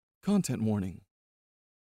Content warning.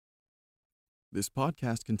 This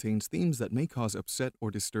podcast contains themes that may cause upset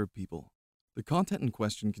or disturb people. The content in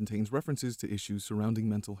question contains references to issues surrounding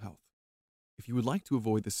mental health. If you would like to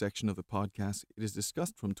avoid this section of the podcast, it is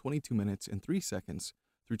discussed from 22 minutes and 3 seconds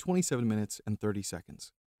through 27 minutes and 30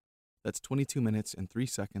 seconds. That's 22 minutes and 3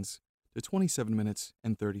 seconds to 27 minutes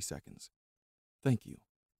and 30 seconds. Thank you.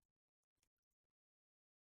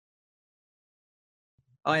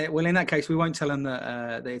 Well, in that case, we won't tell them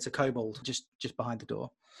that it's a kobold just behind the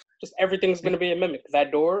door. Just everything's going to be a mimic.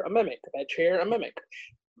 That door, a mimic. That chair, a mimic.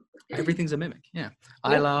 Everything's a mimic, yeah.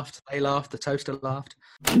 I laughed, they laughed, the toaster laughed.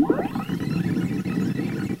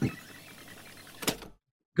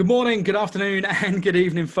 Good morning, good afternoon, and good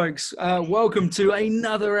evening, folks. Welcome to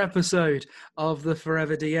another episode of the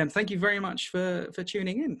Forever DM. Thank you very much for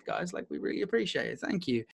tuning in, guys. We really appreciate it. Thank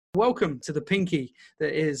you. Welcome to the pinky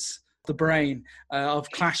that is the brain of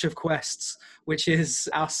Clash of Quests, which is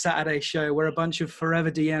our Saturday show where a bunch of Forever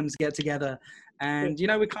DMs get together. And,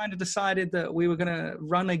 we kind of decided that we were going to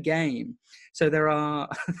run a game. So there are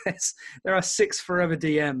 6 Forever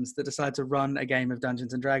DMs that decide to run a game of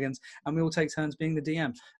Dungeons & Dragons. And we all take turns being the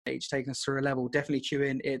DM, each taking us through a level. Definitely tune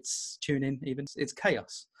in. It's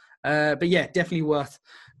chaos. But yeah, definitely worth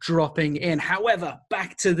dropping in. However,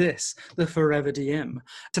 back to this, the Forever DM.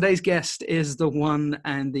 Today's guest is the one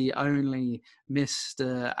and the only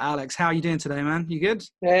Mr. Alex. How are you doing today, man? You good?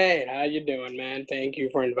 Hey, how you doing, man? Thank you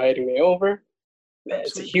for inviting me over.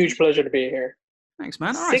 It's a huge pleasure to be here. Thanks,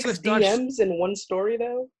 man. All 6 right, so DMs in one story,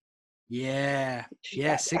 though? Yeah,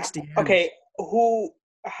 6 DMs. Okay,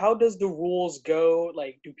 how does the rules go?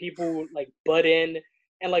 Do people, butt in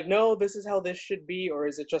and, no, this is how this should be? Or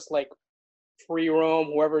is it just, free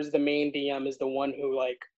roam? Whoever's the main DM is the one who,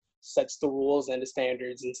 sets the rules and the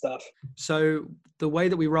standards and stuff? So the way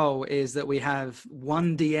that we roll is that we have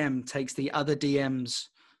one DM takes the other DMs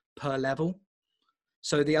per level.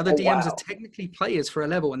 So the other DMs are technically players for a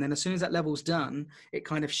level. And then as soon as that level's done, it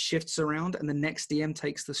kind of shifts around and the next DM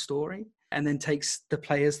takes the story and then takes the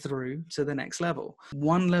players through to the next level.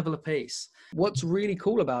 One level apiece. What's really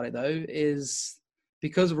cool about it, though, is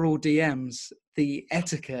because we're all DMs, the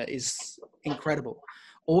etiquette is incredible.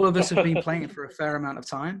 All of us have been playing it for a fair amount of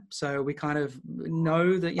time. So we kind of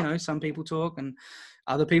know that, some people talk and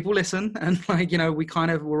other people listen. And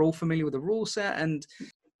we're all familiar with the rule set. And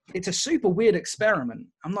it's a super weird experiment.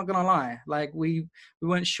 I'm not going to lie. We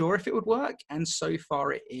weren't sure if it would work. And so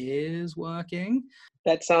far it is working.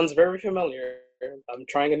 That sounds very familiar. I'm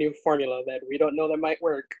trying a new formula that we don't know that might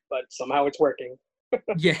work, but somehow it's working.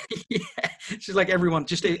 Yeah. It's just like everyone,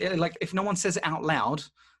 if no one says it out loud,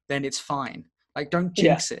 then it's fine. Don't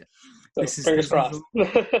jinx it. So fingers crossed.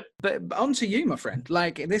 But on to you, my friend.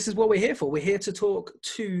 This is what we're here for. We're here to talk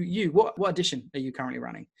to you. What edition are you currently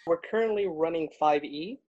running? We're currently running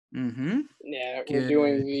 5E. Mm-hmm. Yeah, we're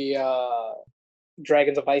doing the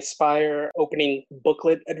Dragons of Icespire opening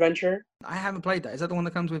booklet adventure. I haven't played that. Is that the one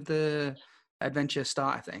that comes with the adventure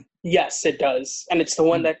starter thing? Yes, it does. And it's the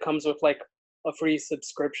one that comes with a free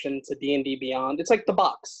subscription to D&D Beyond. It's like the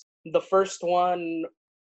box. The first one,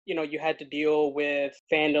 you had to with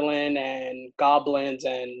Phandalin and goblins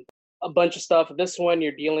and a bunch of stuff. This one,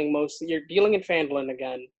 you're dealing in Phandalin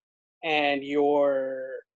again, and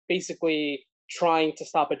you're basically trying to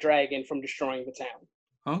stop a dragon from destroying the town.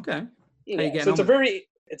 Okay. Yeah. So it's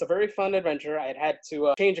a very fun adventure. I had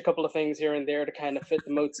to change a couple of things here and there to kind of fit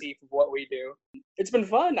the motif of what we do. It's been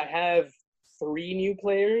fun. I have 3 new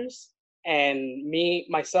players, and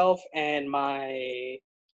myself, and my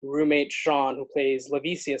roommate Sean, who plays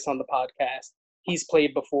Levicius on the podcast. He's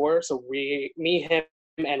played before, so him,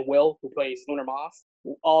 and Will, who plays Lunar Moth.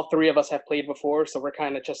 All 3 of us have played before, so we're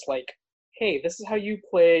kind of just hey, this is how you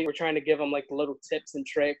play. We're trying to give them the little tips and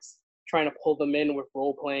tricks, trying to pull them in with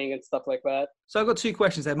role playing and stuff like that. So I've got 2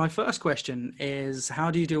 questions there. My first question is, how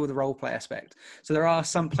do you deal with the role play aspect? So there are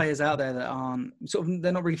some players out there that aren't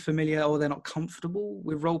they're not really familiar or they're not comfortable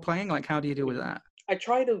with role playing. How do you deal with that? I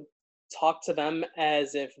try to talk to them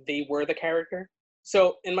as if they were the character.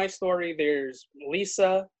 So in my story, there's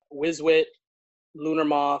Lisa, Wizwit, Lunar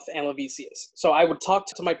Moth, and Levicius. So I would talk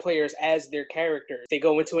to my players as their characters. If they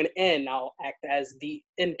go into an inn, I'll act as the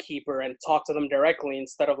innkeeper and talk to them directly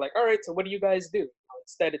instead of all right, so what do you guys do?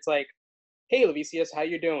 Instead, it's hey, Levicius, how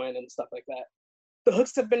you doing? And stuff like that. The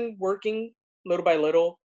hooks have been working little by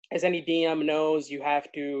little. As any DM knows, you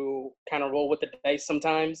have to kind of roll with the dice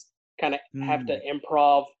sometimes, kind of have to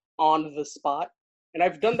improv on the spot. And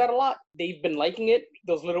I've done that a lot. They've been liking it.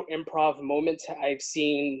 Those little improv moments I've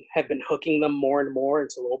seen have been hooking them more and more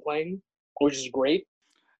into role-playing, which is great.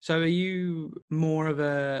 So are you more of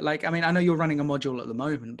a, I know you're running a module at the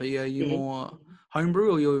moment, but are you more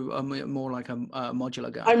homebrew, or you're more like a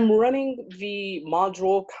modular guy? I'm running the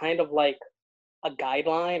module kind of like a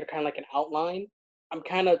guideline or kind of like an outline. I'm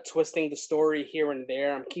kind of twisting the story here and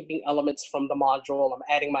there. I'm keeping elements from the module. I'm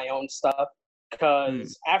adding my own stuff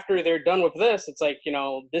because after they're done with this, it's like,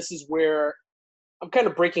 this is where I'm kind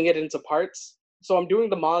of breaking it into parts. So I'm doing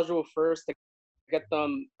the module first to get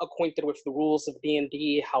them acquainted with the rules of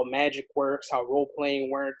D&D, how magic works, how role-playing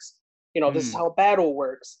works. This is how battle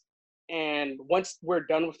works. And once we're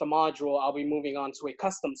done with the module, I'll be moving on to a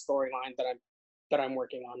custom storyline that I'm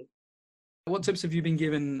working on. What tips have you been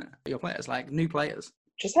giving your players, like new players?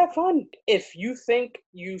 Just have fun. If you think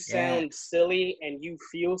you sound silly and you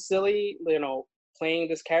feel silly, playing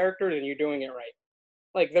this character, then you're doing it right.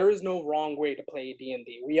 Like, there is no wrong way to play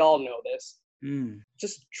D&D. We all know this.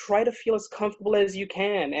 Just try to feel as comfortable as you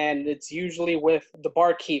can, and it's usually with the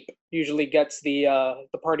barkeep usually gets the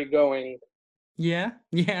party going. Yeah,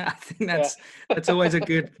 I think that's always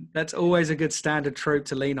a good standard trope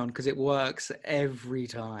to lean on because it works every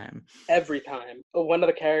time. Every time. One of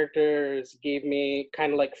the characters gave me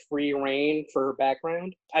kind of like free reign for her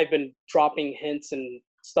background. I've been dropping hints and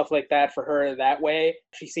stuff like that for her that way.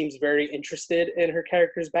 She seems very interested in her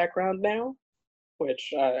character's background now,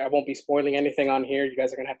 which I won't be spoiling anything on here. You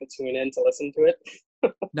guys are gonna have to tune in to listen to it.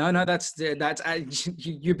 No, that's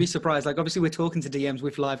you'd be surprised. Like, obviously we're talking to DMs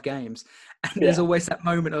with live games, and there's always that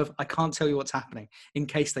moment of I can't tell you what's happening in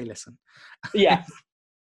case they listen. Yeah,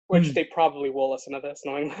 which they probably will listen to this,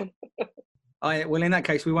 knowing them. Well, in that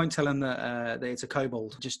case, we won't tell them that it's a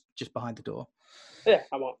kobold just behind the door. Yeah,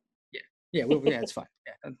 I won't. Yeah, it's fine.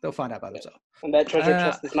 Yeah, they'll find out by themselves. And that treasure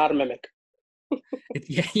chest is not a mimic.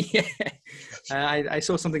 I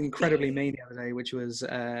saw something incredibly mean the other day, which was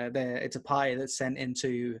it's a pie that's sent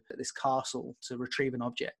into this castle to retrieve an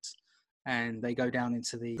object, and they go down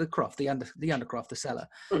into the croft, the undercroft, the cellar,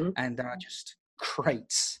 and there are just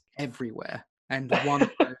crates everywhere, and one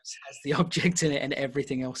of those has the object in it, and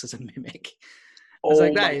everything else is a mimic.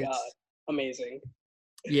 God, amazing.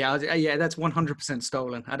 Yeah, that's 100%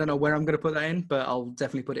 stolen. I don't know where I'm going to put that in, but I'll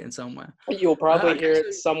definitely put it in somewhere. You'll probably hear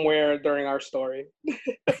it somewhere during our story.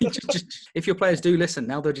 just, if your players do listen,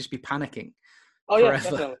 now they'll just be panicking. Oh, forever. Yeah,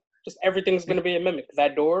 definitely. Just everything's going to be a mimic.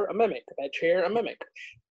 That door, a mimic. That chair, a mimic.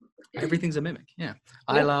 Everything's a mimic, yeah.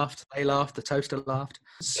 I laughed, they laughed, the toaster laughed.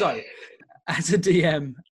 So, as a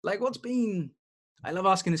DM, like, I love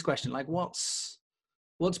asking this question, like, what's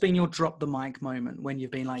been your drop the mic moment when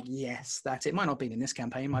you've been like, yes, that's it? Might not be in this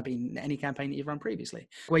campaign, might be in any campaign that you've run previously,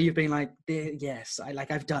 where you've been like, yes,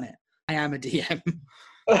 I've done it. I am a DM.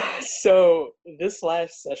 So this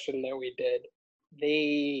last session that we did,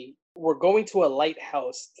 they were going to a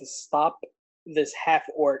lighthouse to stop this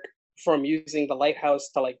half-orc from using the lighthouse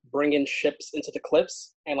to like bring in ships into the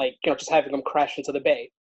cliffs and like, just having them crash into the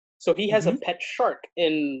bay. So he has a pet shark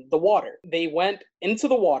in the water. They went into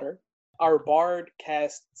the water. Our bard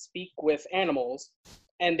cast Speak with Animals,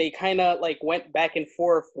 and they kind of like went back and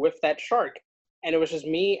forth with that shark. And it was just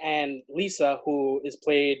me and Lisa, who is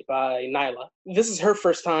played by Nyla. This is her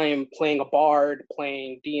first time playing a bard,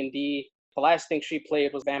 playing D&D. The last thing she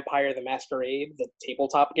played was Vampire the Masquerade, the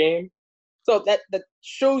tabletop game. So that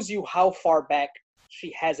shows you how far back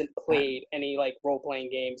she hasn't played any like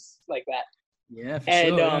role-playing games like that. Yeah, for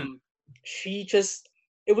sure. And she just...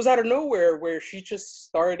 It was out of nowhere where she just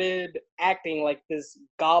started acting like this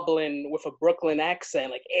goblin with a Brooklyn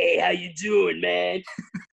accent. Like, hey, how you doing, man?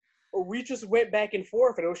 We just went back and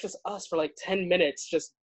forth, and it was just us for like 10 minutes,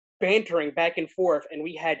 just bantering back and forth, and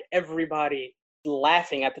we had everybody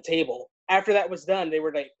laughing at the table. After that was done, they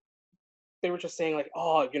were just saying like,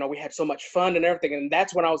 oh, we had so much fun and everything. And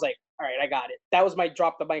that's when I was like, all right, I got it. That was my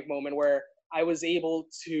drop the mic moment where I was able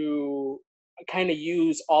to kind of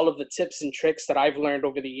use all of the tips and tricks that I've learned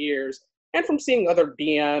over the years and from seeing other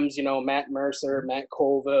DMs, Matt Mercer, Matt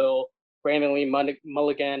Colville, Brandon Lee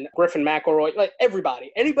Mulligan, Griffin McElroy, like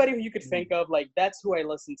anybody who you could think of, like that's who I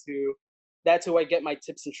listen to. That's who I get my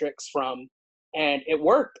tips and tricks from. And it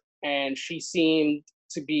worked. And she seemed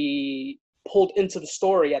to be pulled into the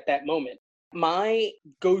story at that moment. My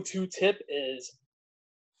go-to tip is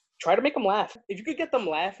try to make them laugh. If you could get them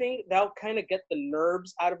laughing, that'll kind of get the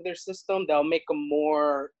nerves out of their system. That'll make them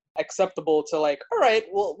more acceptable to like, all right,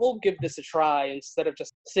 we'll give this a try instead of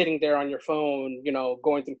just sitting there on your phone,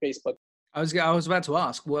 going through Facebook. I was about to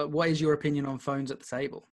ask, what is your opinion on phones at the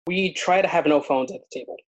table? We try to have no phones at the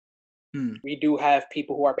table. We do have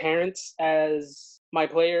people who are parents as my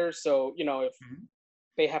players, so if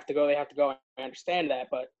they have to go, they have to go. I understand that,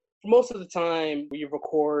 but most of the time we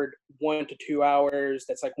record 1 to 2 hours.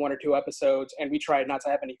 That's like 1 or 2 episodes, and we try not to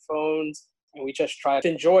have any phones. and we just try to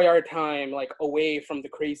enjoy our time like away from the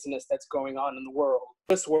craziness that's going on in the world.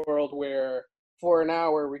 This world where for an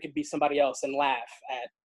hour we could be somebody else and laugh at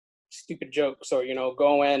stupid jokes, or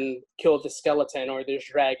go and kill the skeleton or this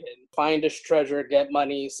dragon, find this treasure, get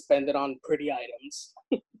money, spend it on pretty items.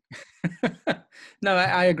 No,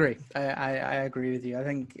 I agree. I agree with you. I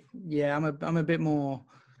think, yeah, I'm a bit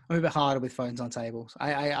harder with phones on tables.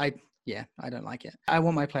 Yeah, I don't like it. I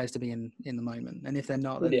want my players to be in the moment, and if they're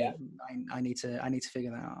not, then Yeah. I need to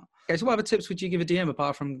figure that out. Okay, so what other tips would you give a DM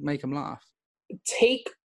apart from make them laugh? Take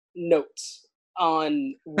notes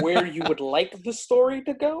on where you would like the story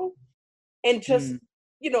to go, and just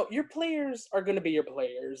your players are going to be your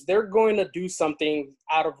players. They're going to do something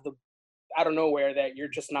out of nowhere that you're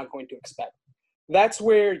just not going to expect. That's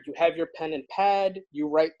where you have your pen and pad, you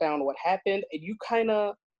write down what happened, and you kind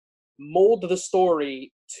of mold the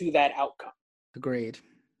story to that outcome. Agreed.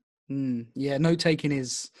 Yeah, note taking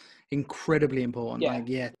is incredibly important.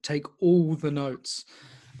 Yeah. Take all the notes.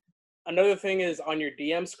 Another thing is on your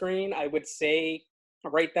DM screen, I would say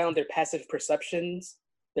write down their passive perceptions,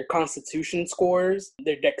 their constitution scores,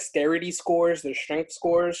 their dexterity scores, their strength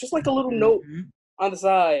scores, just like a little note on the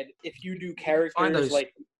side. If you do characters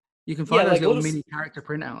you can find those like little mini character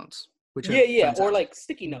printouts, which are fantastic. Or like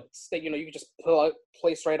sticky Mm. notes that you can just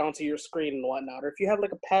place right onto your screen and whatnot. Or if you have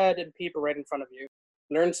like a pad and paper right in front of you,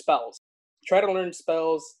 learn spells. Try to learn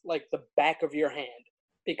spells like the back of your hand,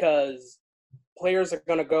 because players are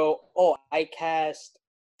gonna go, oh, I cast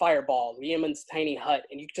Fireball, Yemen's Tiny Hut,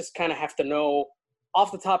 and you just kind of have to know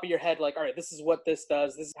off the top of your head, like, all right, this is what this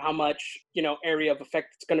does. This is how much area of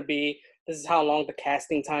effect it's gonna be. This is how long the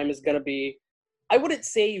casting time is gonna be. I wouldn't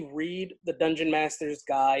say read the Dungeon Master's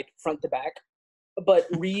Guide front to back, but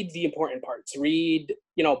read the important parts. Read,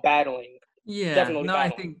 battling. Yeah, Definitely no,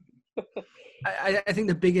 battling. I think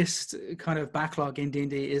the biggest kind of backlog in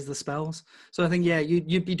D&D is the spells. So I think, yeah,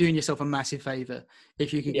 you'd be doing yourself a massive favor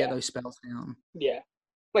if you could get those spells down. Yeah.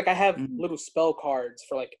 Like I have little spell cards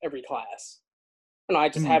for like every class. I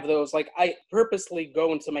just have those. Like I purposely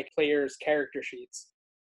go into my players' character sheets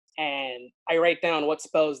and I write down what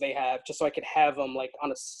spells they have just so I could have them like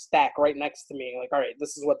on a stack right next to me. Like, all right,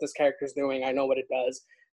 this is what this character's doing. I know what it does.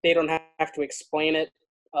 They don't have to explain it,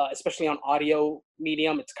 especially on audio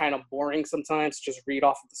medium. It's kind of boring sometimes to just read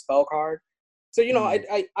off of the spell card. So,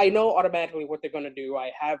 I know automatically what they're going to do.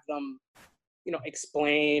 I have them,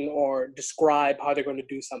 explain or describe how they're going to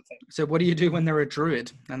do something. So what do you do when they're a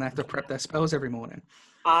druid and they have to prep their spells every morning?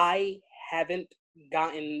 I haven't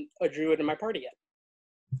gotten a druid in my party yet.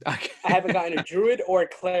 Okay. I haven't gotten a druid or a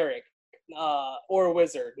cleric or a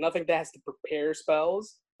wizard. Nothing that has to prepare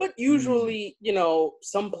spells. But usually,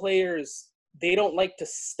 some players, they don't like to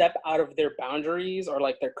step out of their boundaries or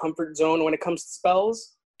like their comfort zone when it comes to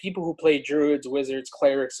spells. People who play druids, wizards,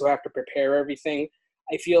 clerics who have to prepare everything,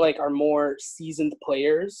 I feel like are more seasoned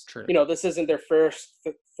players. True. This isn't their first,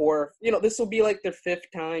 fourth, this will be like their fifth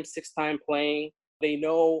time, sixth time playing. They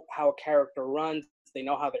know how a character runs. They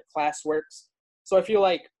know how their class works. So I feel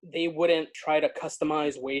like they wouldn't try to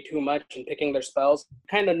customize way too much in picking their spells.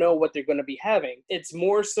 Kind of know what they're going to be having. It's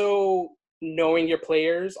more so knowing your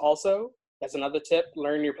players also. That's another tip.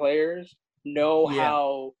 Learn your players. Know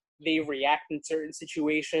how they react in certain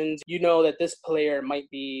situations. You know that this player might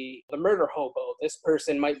be the murder hobo. This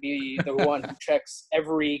person might be the one who checks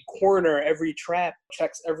every corner, every trap,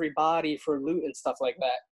 checks every body for loot and stuff like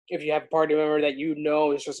that. If you have a party member that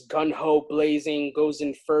is just gung-ho, blazing, goes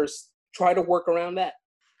in first, try to work around that.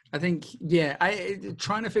 I think,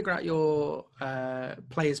 trying to figure out your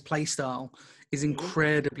player's play style is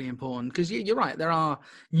incredibly important, because you're right. There are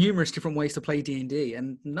numerous different ways to play D&D,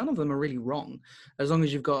 and none of them are really wrong, as long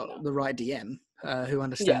as you've got the right DM who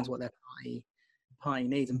understands what their party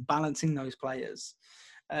needs, and balancing those players.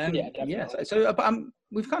 Definitely. So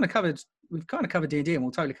we've kind of covered D&D, and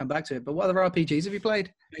we'll totally come back to it. But what other RPGs have you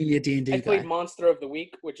played? Mainly a D&D. I played Monster of the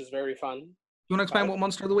Week, which is very fun. You want to explain what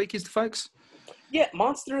Monster of the Week is to folks? Yeah,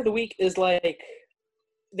 Monster of the Week is like,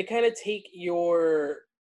 they kind of take your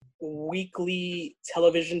weekly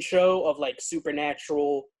television show of like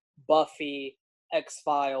Supernatural, Buffy,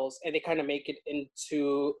 X-Files, and they kind of make it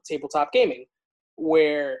into tabletop gaming,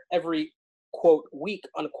 where every, quote, week,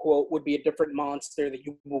 unquote, would be a different monster that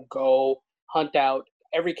you will go hunt out.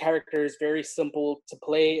 Every character is very simple to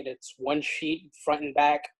play, and it's one sheet, front and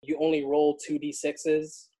back. You only roll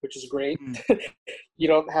 2d6s, which is great. You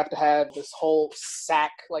don't have to have this whole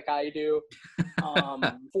sack like I do.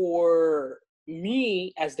 For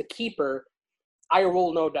me, as the keeper, I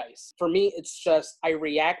roll no dice. For me, it's just I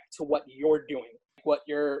react to what you're doing, what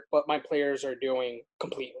my players are doing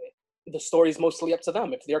completely. The story's mostly up to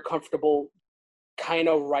them. If they're comfortable kind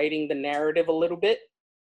of writing the narrative a little bit,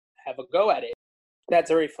 have a go at it. That's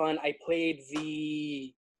very fun. I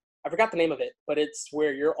forgot the name of it, but it's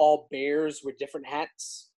where you're all bears with different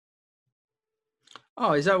hats.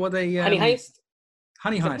 Oh, is that what they... Honey Heist?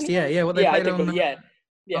 Honey Is it Heist, yeah. What they Yeah, I played think on... so.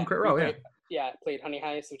 Yeah. on Crit Role, yeah. Yeah, I played Honey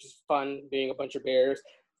Heist, which is fun, being a bunch of bears.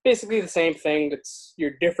 Basically the same thing. It's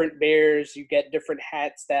you're different bears. You get different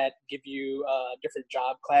hats that give you different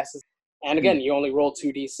job classes. And again, you only roll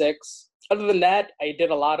 2d6. Other than that, I did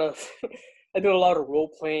a lot of role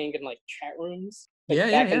playing in like chat rooms, like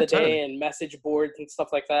back in the day, and message boards and stuff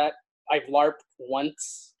like that. I've LARPed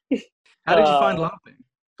once. How did you find LARPing?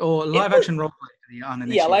 Or live action role play for the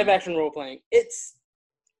uninitiated? Yeah, live action role playing. It's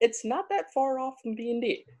not that far off from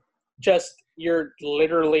D&D. Just you're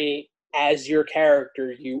literally, as your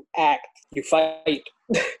character, you act, you fight.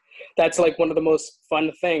 That's like one of the most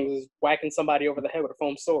fun things, is whacking somebody over the head with a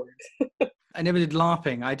foam sword. I never did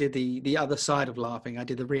LARPing. I did the other side of LARPing. I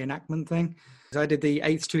did the reenactment thing. I did the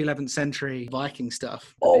 8th to 11th century Viking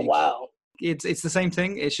stuff. Wow. It's the same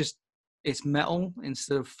thing. It's metal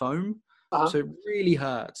instead of foam. So it really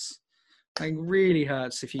hurts. Like, really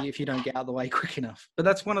hurts if you don't get out of the way quick enough. But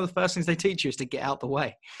that's one of the first things they teach you, is to get out the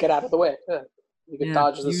way. Get out of the way. Yeah. You can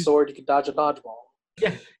dodge the sword. You can dodge a dodgeball.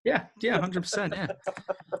 Yeah, 100%.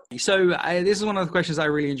 Yeah. So this is one of the questions I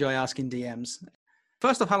really enjoy asking DMs.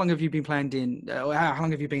 First off, how long have you been playing how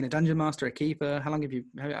long have you been a dungeon master, a keeper? How long have you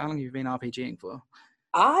been RPGing for?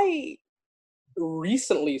 I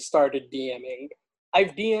recently started DMing.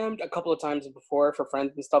 I've DM'd a couple of times before for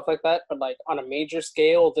friends and stuff like that, but like on a major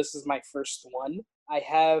scale, this is my first one. I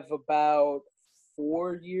have about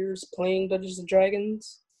 4 years playing Dungeons and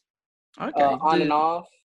Dragons. Okay. On and off.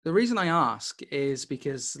 The reason I ask is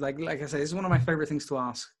because, like I said, this is one of my favorite things to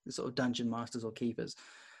ask sort of dungeon masters or keepers.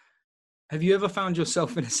 Have you ever found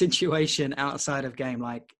yourself in a situation outside of game,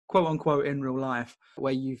 like quote unquote in real life,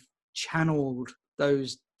 where you've channeled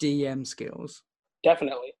those DM skills?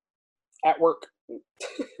 Definitely. At work.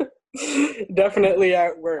 Definitely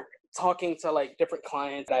at work. Talking to like different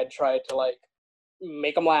clients, I'd try to like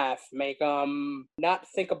make them laugh, make them not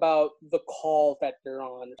think about the call that they're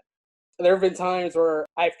on. There have been times where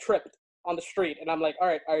I've tripped on the street and I'm like, all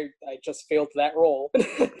right, I just failed that roll.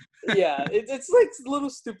 Yeah, it's like little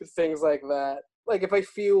stupid things like that. Like if I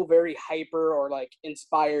feel very hyper or like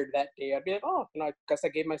inspired that day, I'd be like, oh, I guess I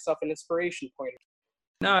gave myself an inspiration point.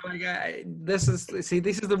 No, this is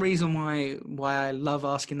the reason why I love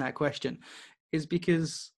asking that question, is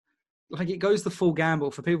because like it goes the full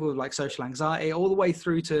gamble for people with like social anxiety, all the way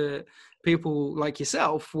through to people like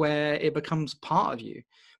yourself, where it becomes part of you.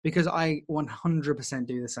 Because I 100%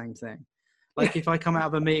 do the same thing. Like if I come out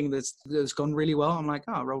of a meeting that's gone really well, I'm like,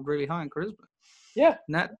 oh, I rolled really high on charisma. Yeah.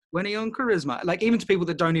 Nat 20 on charisma. Like even to people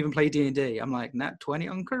that don't even play D&D, I'm like, Nat 20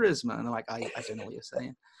 on charisma. And they're like, I don't know what you're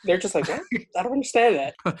saying. They're just like, what? I don't understand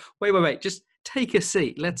that. Wait. Just take a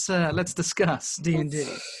seat. Let's discuss D&D.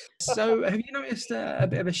 So have you noticed a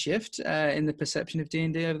bit of a shift in the perception of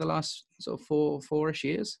D&D over the last sort of four-ish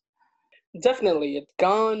years? Definitely. It's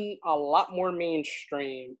gone a lot more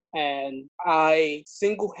mainstream, and I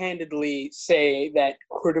single-handedly say that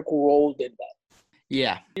Critical Role did that.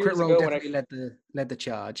 Yeah, Crit Role definitely led the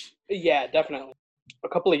charge. Yeah, definitely. A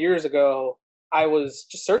couple of years ago, I was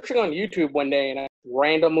just searching on YouTube one day, and I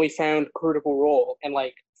randomly found Critical Role, and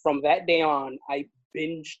like from that day on, I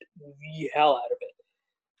binged the hell out of it.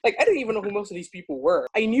 Like I didn't even know who most of these people were.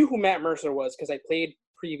 I knew who Matt Mercer was because I played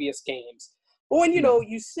previous games. But when,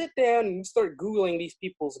 you sit down and you start Googling these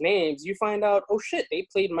people's names, you find out, oh shit, they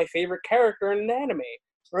played my favorite character in an anime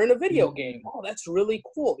or in a video game. Oh, that's really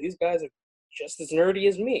cool. These guys are just as nerdy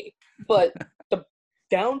as me. But the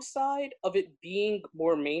downside of it being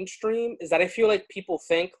more mainstream is that I feel like people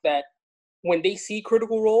think that when they see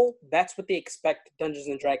Critical Role, that's what they expect Dungeons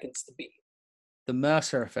and Dragons to be. The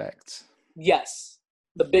Mercer effect. Yes,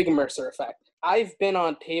 the big Mercer effect. I've been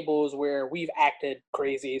on tables where we've acted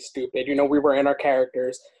crazy, stupid. We were in our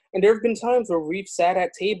characters. And there have been times where we've sat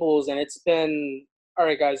at tables and it's been, all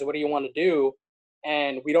right, guys, what do you want to do?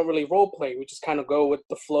 And we don't really role play. We just kind of go with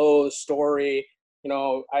the flow, the story.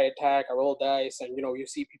 I attack, I roll dice, and, you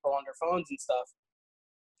see people on their phones and stuff.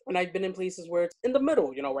 And I've been in places where it's in the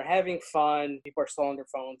middle. We're having fun. People are still on their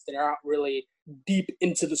phones. They're not really deep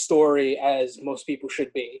into the story as most people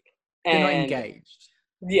should be. They're not engaged.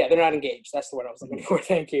 Yeah, they're not engaged. That's the word I was looking for.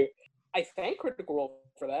 Thank you. I thank Critical Role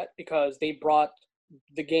for that because they brought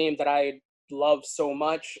the game that I love so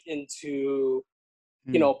much into,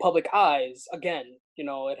 public eyes. Again,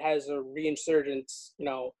 it has a reinsurgence.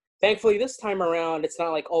 Thankfully this time around, it's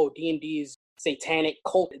not like, oh, D&D's satanic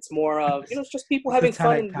cult. It's more of, it's just people having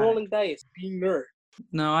fun and rolling dice, being nerds.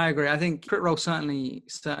 No, I agree. I think Crit Role certainly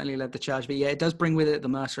led the charge, but yeah, it does bring with it the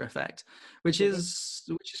Mercer effect, which Mhm. is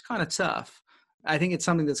kind of tough. I think it's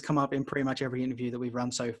something that's come up in pretty much every interview that we've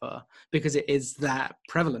run so far because it is that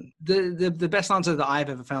prevalent. The best answer that I've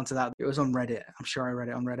ever found to that, it was on Reddit. I'm sure I read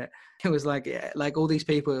it on Reddit. It was like, yeah, like all these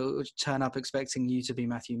people turn up expecting you to be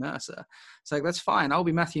Matthew Mercer. It's like, that's fine. I'll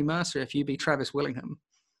be Matthew Mercer if you be Travis Willingham.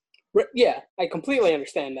 Yeah, I completely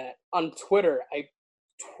understand that. On Twitter, I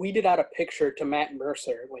tweeted out a picture to Matt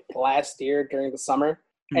Mercer like last year during the summer,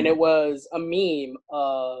 and it was a meme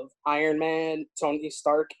of Iron Man, Tony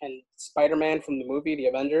Stark, and Spider-Man from the movie The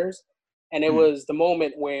Avengers. And it was the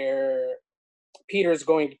moment where Peter's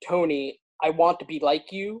going to Tony, I want to be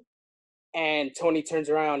like you. And Tony turns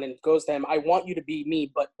around and goes to him, I want you to be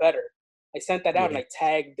me, but better. I sent that out and I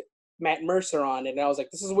tagged Matt Mercer on it. And I was like,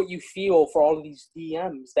 this is what you feel for all of these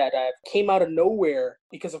DMs that came out of nowhere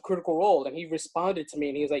because of Critical Role. And he responded to me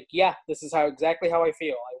and he was like, yeah, this is exactly how I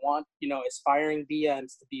feel. I want, aspiring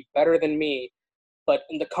DMs to be better than me, but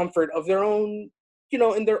in the comfort of their own,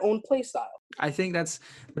 in their own play style. I think that's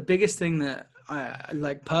the biggest thing that I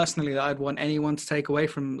like personally that I'd want anyone to take away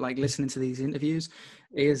from like listening to these interviews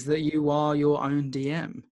is that you are your own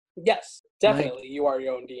DM. Yes, definitely. You are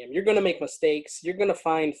your own DM. You're going to make mistakes. You're going to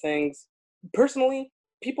find things. Personally,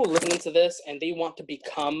 people listening to this and they want to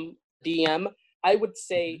become DM, I would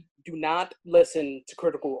say do not listen to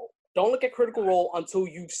Critical Role. Don't look at Critical Role until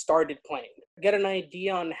you've started playing. Get an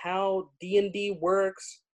idea on how D&D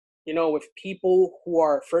works. With people who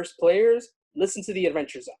are first players, listen to the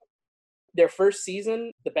Adventure Zone. Their first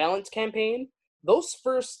season, the Balance campaign, those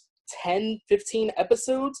first 10, 15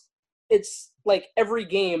 episodes, it's like every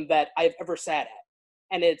game that I've ever sat at.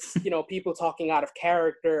 And it's, people talking out of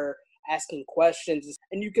character, asking questions.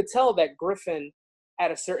 And you could tell that Griffin,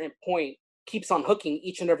 at a certain point, keeps on hooking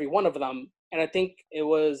each and every one of them. And I think it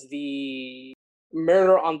was the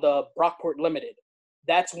Murder on the Brockport Limited.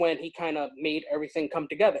 That's when he kind of made everything come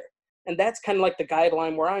together. And that's kind of like the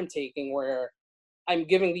guideline where I'm taking, where I'm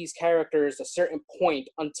giving these characters a certain point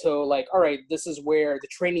until like, all right, this is where the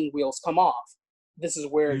training wheels come off. This is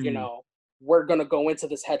where, we're going to go into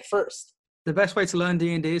this head first. The best way to learn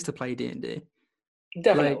D&D is to play D&D.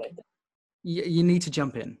 Definitely. Like, you need to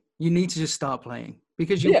jump in. You need to just start playing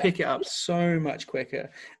because you'll pick it up so much quicker.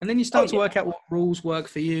 And then you start to work out what rules work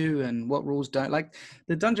for you and what rules don't. Like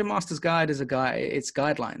the Dungeon Master's Guide is a guide. It's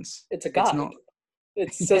guidelines. It's a guide. It's not...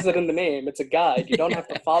 It says it in the name. It's a guide. You don't have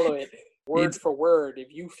to follow it word for word. If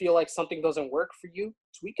you feel like something doesn't work for you,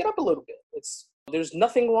 tweak it up a little bit. There's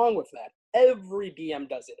nothing wrong with that. Every DM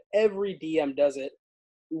does it. Every DM does it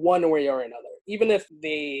one way or another. Even if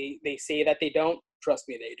they say that they don't, trust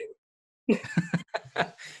me, they do.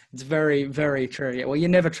 It's very, very true. Yeah, well, you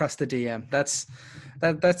never trust the DM. That's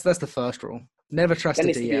the first rule. Never trust a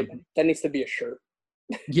DM. That needs to be a shirt.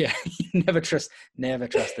 Yeah, never trust the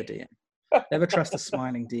DM. Never trust a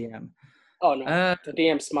smiling DM. Oh no, the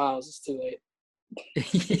DM smiles. It's too late.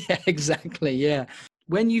 Yeah, exactly. Yeah.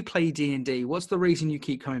 When you play D&D, what's the reason you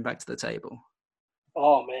keep coming back to the table?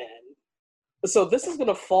 Oh man. So this is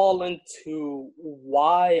gonna fall into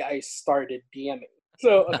why I started DMing.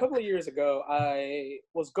 So a couple of years ago, I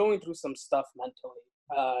was going through some stuff mentally.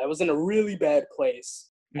 I was in a really bad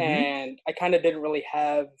place, and I kind of didn't really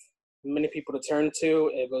have many people to turn to.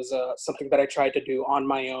 It was something that I tried to do on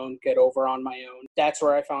my own, get over on my own. That's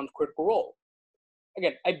where I found Critical Role.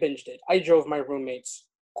 Again, I binged it. I drove my roommates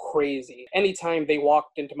crazy. Anytime they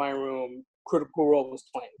walked into my room, Critical Role was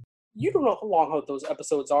playing. You don't know how long those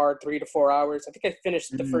episodes are, 3 to 4 hours. I think I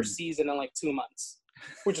finished the first season in like 2 months,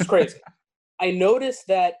 which is crazy. I noticed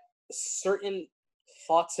that certain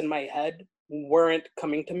thoughts in my head weren't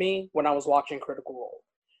coming to me when I was watching Critical Role.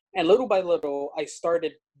 And little by little, I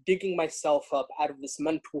started digging myself up out of this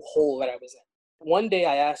mental hole that I was in. One day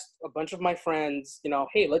I asked a bunch of my friends,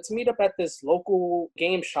 hey, let's meet up at this local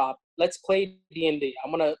game shop. Let's play D&D.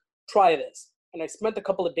 I'm going to try this. And I spent a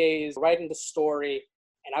couple of days writing the story,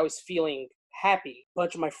 and I was feeling happy. A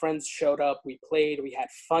bunch of my friends showed up. We played. We had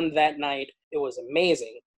fun that night. It was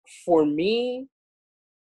amazing. For me,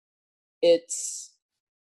 it's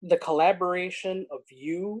the collaboration of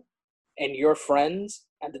you and your friends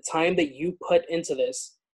and the time that you put into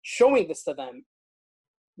this, showing this to them,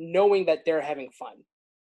 knowing that they're having fun,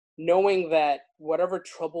 knowing that whatever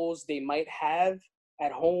troubles they might have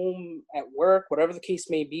at home, at work, whatever the case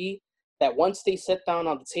may be, that once they sit down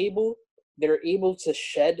on the table, they're able to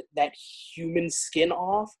shed that human skin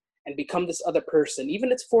off and become this other person, even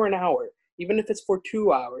if it's for an hour. Even if it's for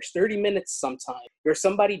 2 hours, 30 minutes sometime, you're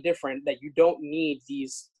somebody different that you don't need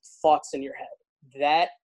these thoughts in your head. That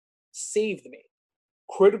saved me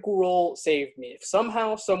Critical Role saved me. If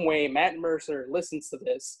somehow, some way, Matt Mercer listens to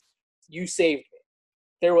this, you saved me.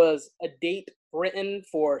 There was a date written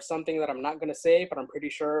for something that I'm not going to say, but I'm pretty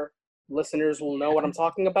sure listeners will know what I'm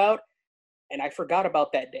talking about. And I forgot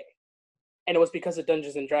about that day. And it was because of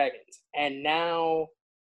Dungeons and Dragons. And now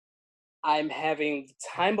I'm having the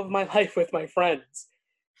time of my life with my friends.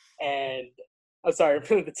 And I'm sorry,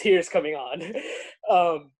 the tears coming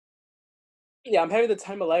on. Yeah, I'm having the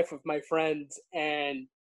time of life with my friends, and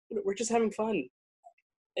we're just having fun.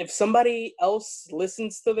 If somebody else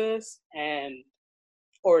listens to this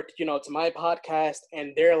or to my podcast,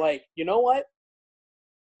 and they're like, you know what,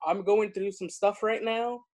 I'm going through some stuff right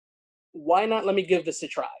now, why not let me give this a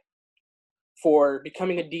try? For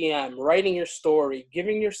becoming a DM, writing your story,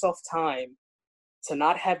 giving yourself time to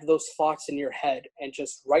not have those thoughts in your head and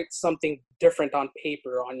just write something different on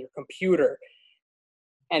paper, on your computer,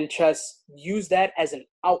 and just use that as an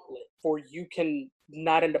outlet for you can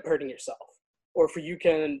not end up hurting yourself, or for you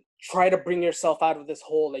can try to bring yourself out of this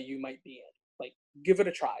hole that you might be in. Like, give it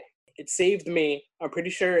a try. It saved me. I'm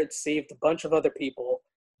pretty sure it saved a bunch of other people.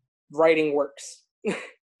 Writing works.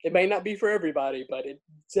 It may not be for everybody, but it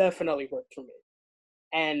definitely worked for me.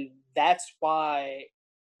 And that's why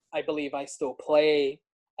I believe I still play,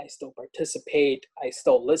 I still participate, I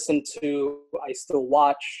still listen to, I still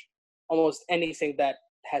watch almost anything that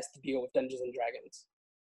has to deal with Dungeons and Dragons.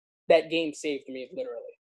 That game saved me,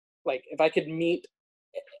 literally. Like, if I could meet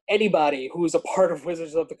anybody who's a part of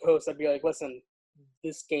Wizards of the Coast, I'd be like, listen,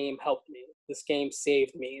 this game helped me. This game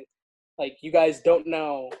saved me. Like, you guys don't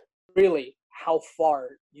know really how far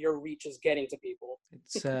your reach is getting to people.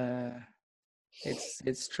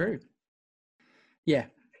 It's true. Yeah.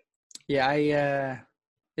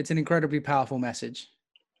 It's an incredibly powerful message,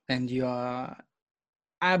 and you are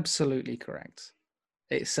absolutely correct.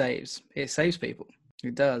 It saves people.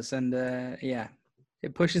 It does. And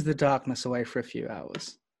it pushes the darkness away for a few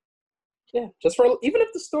hours. Yeah, even if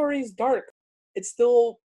the story is dark, it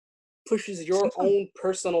still pushes your own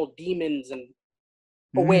personal demons and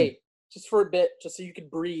away just for a bit, just so you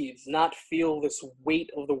could breathe, not feel this weight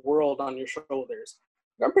of the world on your shoulders.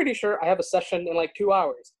 I'm pretty sure I have a session in like 2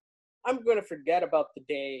 hours. I'm going to forget about the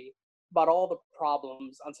day, about all the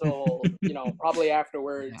problems until, probably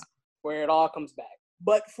afterwards, where it all comes back.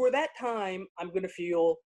 But for that time, I'm going to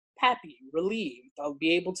feel happy, relieved. I'll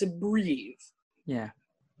be able to breathe. Yeah.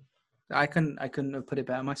 I couldn't have put it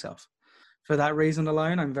better myself. For that reason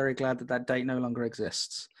alone, I'm very glad that date no longer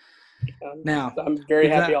exists. Now, I'm very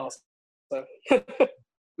happy also.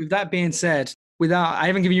 With that being said, I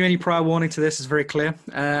haven't given you any prior warning to this, it's very clear.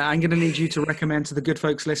 I'm going to need you to recommend to the good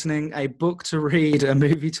folks listening a book to read, a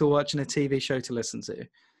movie to watch, and a TV show to listen to.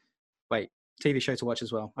 Wait, TV show to watch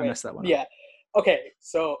as well. I messed that one up. Yeah. Okay,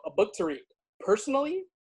 so a book to read. Personally,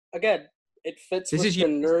 again, it fits with the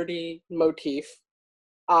nerdy motif.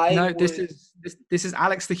 This is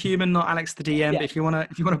Alex the human, not Alex the DM. Yeah. If you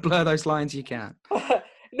wanna blur those lines, you can.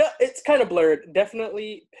 No, it's kind of blurred.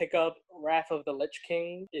 Definitely pick up Wrath of the Lich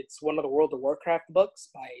King. It's one of the World of Warcraft books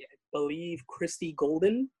by, I believe, Christie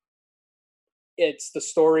Golden. It's the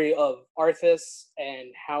story of Arthas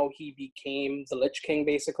and how he became the Lich King,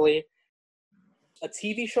 basically. A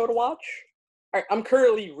TV show to watch. I'm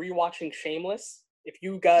currently rewatching Shameless. If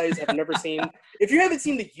you guys have never seen, if you haven't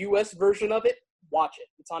seen the US version of it, watch it.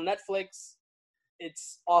 It's on Netflix.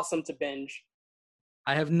 It's awesome to binge.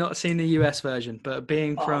 I have not seen the US version, but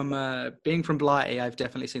being from Blighty, I've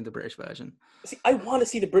definitely seen the British version. See, I want to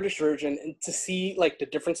see the British version and to see like the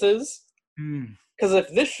differences. Because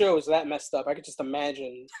if this show is that messed up, I could just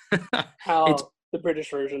imagine how the British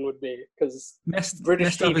version would be. Because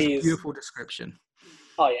British TV is a beautiful description.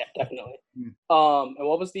 Oh yeah, definitely. And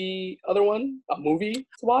what was the other one? A movie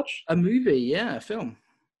to watch? A movie, yeah, a film.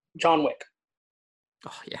 John Wick.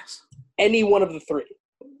 Oh yes. Any one of the three.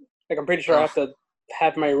 Like, I'm pretty sure I have to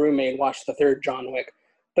have my roommate watch the third John Wick.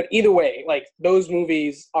 But either way, like, those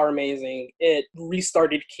movies are amazing. It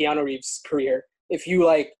restarted Keanu Reeves' career. If you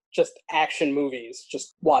like just action movies,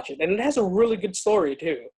 just watch it. And it has a really good story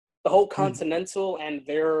too. The whole Continental and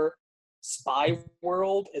their spy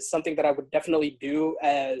world is something that I would definitely do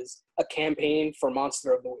as a campaign for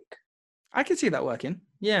Monster of the Week. I could see that working.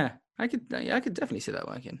 Yeah, I could definitely see that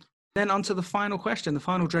working. Then on to the final question, the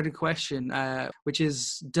final dreaded question, which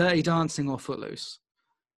is Dirty Dancing or Footloose?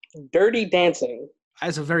 Dirty Dancing.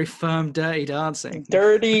 That's a very firm Dirty Dancing.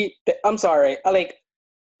 I'm sorry. I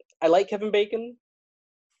like Kevin Bacon,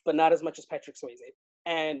 but not as much as Patrick Swayze.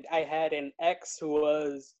 And I had an ex who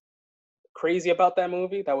was crazy about that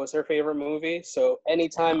movie. That was her favorite movie. So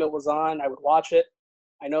anytime it was on, I would watch it.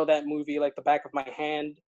 I know that movie like the back of my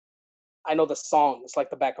hand. I know the songs like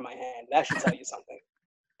the back of my hand. That should tell you something.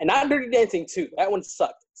 And not Dirty Dancing 2. That one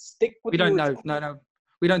sucked. Stick with We don't the know. No.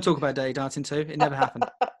 We don't talk about Dirty Dancing 2. It never happened.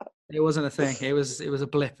 It wasn't a thing. It was a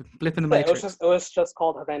blip in the Yeah, Matrix. it was just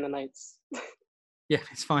called Havana Nights. Yeah,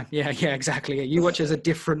 it's fine. Yeah, exactly. Yeah. You watch it as a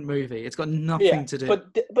different movie. It's got nothing Yeah, to do.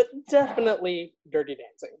 but definitely Dirty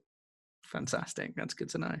Dancing. Fantastic. That's good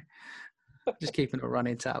to know. Just keeping a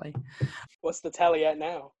running tally. What's the tally at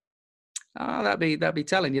now? Oh, that'd be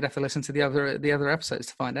telling. You'd have to listen to the other episodes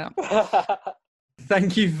to find out.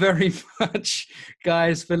 Thank you very much,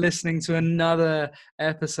 guys, for listening to another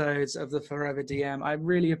episodes of the Forever DM. I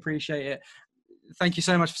really appreciate it. Thank you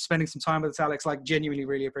so much for spending some time with us, Alex. Like, genuinely,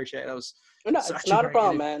 really appreciate it. That was it's not a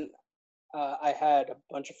problem, man. I had a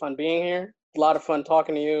bunch of fun being here. A lot of fun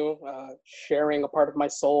talking to you, sharing a part of my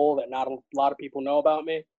soul that not a lot of people know about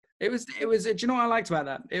me. It was. Do you know what I liked about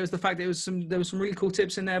that? It was the fact that there was some really cool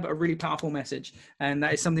tips in there, but a really powerful message, and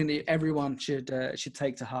that is something that everyone should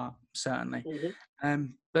take to heart, certainly. Mm-hmm.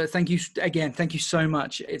 But thank you again. Thank you so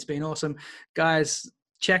much. It's been awesome, guys.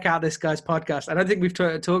 Check out this guy's podcast. I don't think we've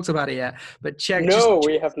talked about it yet, but check. No,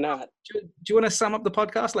 we have not. Do you want to sum up the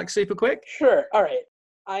podcast like super quick? Sure. All right.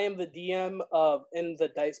 I am the DM of In the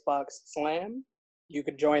Dicebox Slam. You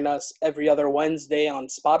could join us every other Wednesday on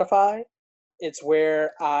Spotify. It's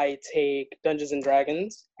where I take Dungeons and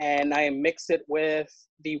Dragons and I mix it with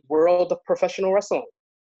the world of professional wrestling.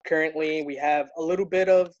 Currently, we have a little bit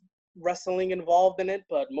of wrestling involved in it,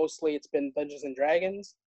 but mostly it's been Dungeons and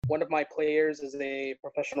Dragons. One of my players is a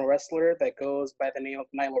professional wrestler that goes by the name of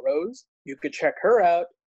Nyla Rose. You could check her out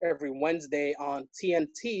every Wednesday on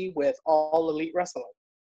TNT with All Elite Wrestling.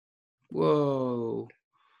 Whoa.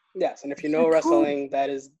 Yes, and if you know wrestling,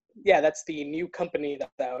 that's the new company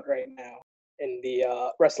that's out right now in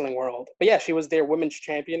the wrestling world. But yeah, she was their women's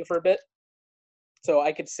champion for a bit. So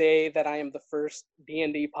I could say that I am the first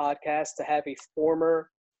D&D podcast to have a former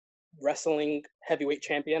wrestling heavyweight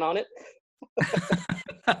champion on it.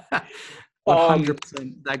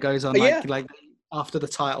 100%. That goes on like after the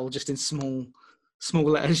title, just in small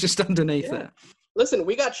letters, just underneath it. Listen,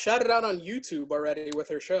 we got shouted out on YouTube already with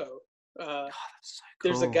her show. That's so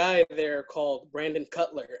cool. There's a guy there called Brandon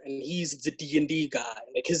Cutler, and he's the D&D guy.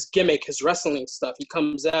 Like his gimmick, his wrestling stuff, he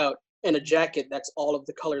comes out in a jacket that's all of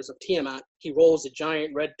the colors of Tiamat. He rolls a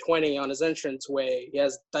giant red 20 on his entranceway. He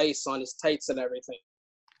has dice on his tights and everything.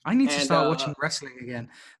 I need to start watching wrestling again.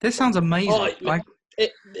 This sounds amazing.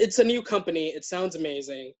 It's a new company. It sounds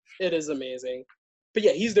amazing. It is amazing. But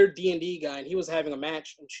yeah, he's their D&D guy, and he was having a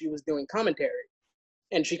match, and she was doing commentary.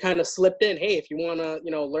 And she kind of slipped in, hey, if you want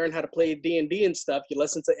to, learn how to play D&D and stuff, you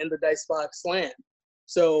listen to In the Dicebox Slam.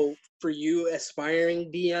 So for you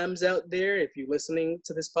aspiring DMs out there, if you're listening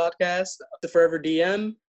to this podcast, the Forever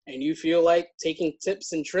DM, and you feel like taking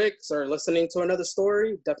tips and tricks or listening to another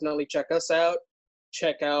story, definitely check us out.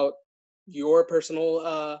 Check out your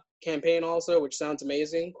personal campaign also, which sounds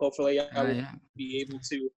amazing. Hopefully I will be able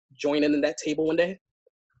to join in that table one day.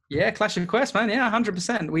 Yeah, Clash of Quest, man. Yeah,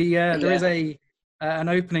 100%. There is an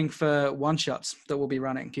opening for one-shots that will be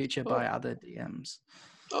running future by other DMs.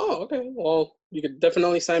 Oh, okay. Well, you could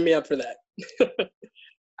definitely sign me up for that.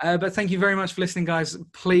 But thank you very much for listening, guys.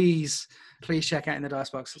 Please check out In the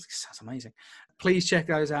Dicebox. It sounds amazing. Please check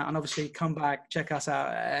those out, and obviously come back, check us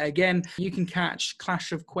out. Again, you can catch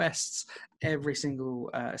Clash of Quests every single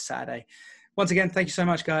Saturday. Once again, thank you so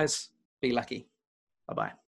much, guys. Be lucky. Bye-bye.